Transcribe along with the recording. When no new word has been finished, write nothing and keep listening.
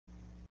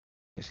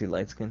Is she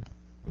light skinned?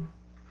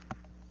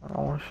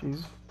 Oh,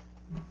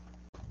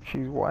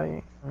 she's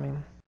white. I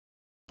mean,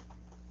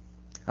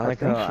 I like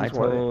think how I she's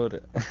white. told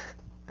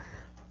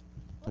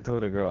I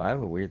told a girl I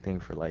have a weird thing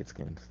for light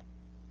skins,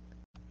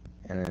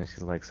 and then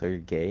she's like, "So you're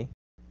gay?"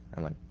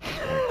 I'm like,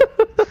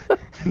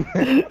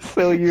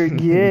 So you're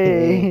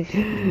gay.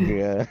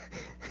 Yeah.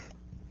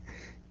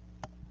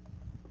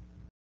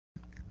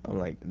 I'm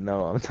like,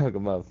 no, I'm talking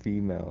about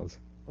females.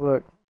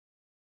 Look.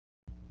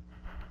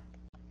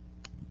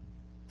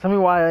 Tell me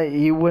why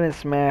you wouldn't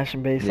smash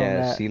based on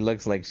Yeah, that. she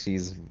looks like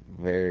she's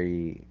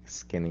very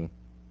skinny.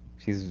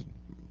 She's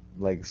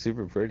like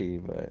super pretty,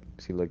 but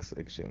she looks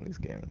extremely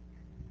skinny.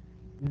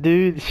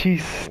 Dude,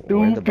 she's Where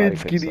are the body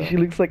stupid pics skinny. at? She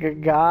looks like a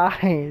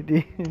guy,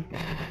 dude.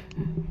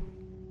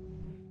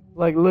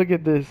 Like, look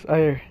at this.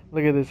 Here,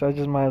 look at this. I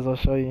just might as well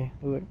show you.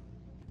 Look.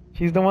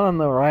 She's the one on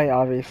the right,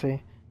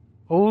 obviously.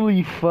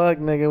 Holy fuck,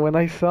 nigga. When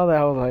I saw that,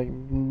 I was like,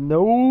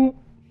 nope.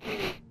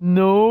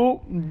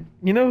 No.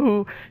 You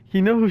know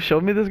who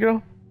showed me this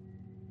girl?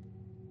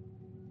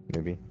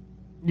 Maybe.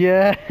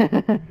 Yeah.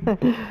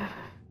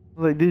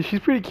 Like, dude, she's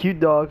pretty cute,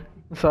 dog.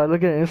 So I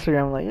look at her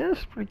Instagram, I'm like, yeah,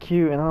 she's pretty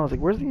cute. And I was like,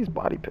 where's these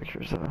body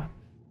pictures of? And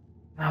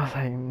I was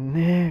like,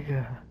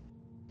 nigga.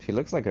 She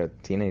looks like a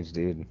teenage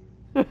dude.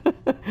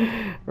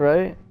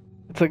 Right?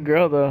 It's a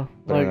girl, though.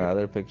 But Like, in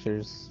other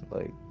pictures,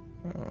 like,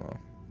 I don't know.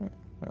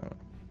 I don't know.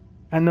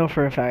 I know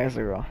for a fact it's a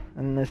girl.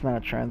 And it's not a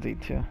transy,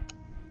 too.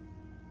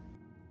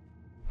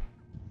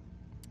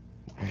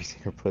 Have you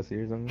seen her pussy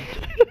or something?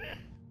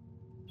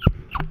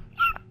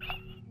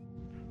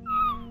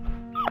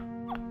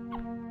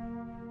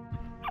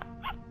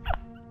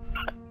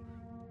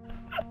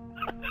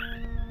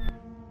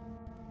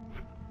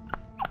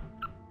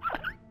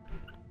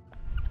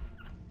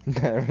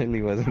 That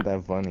really wasn't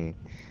that funny.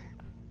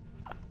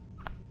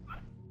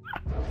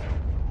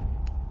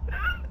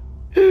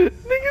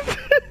 Niggas.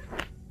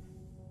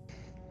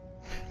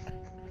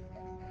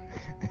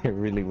 It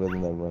really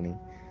wasn't that funny.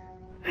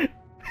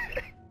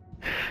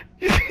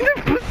 You see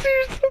the pussy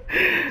or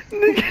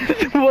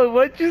something?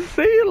 Why'd you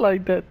say it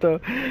like that, though?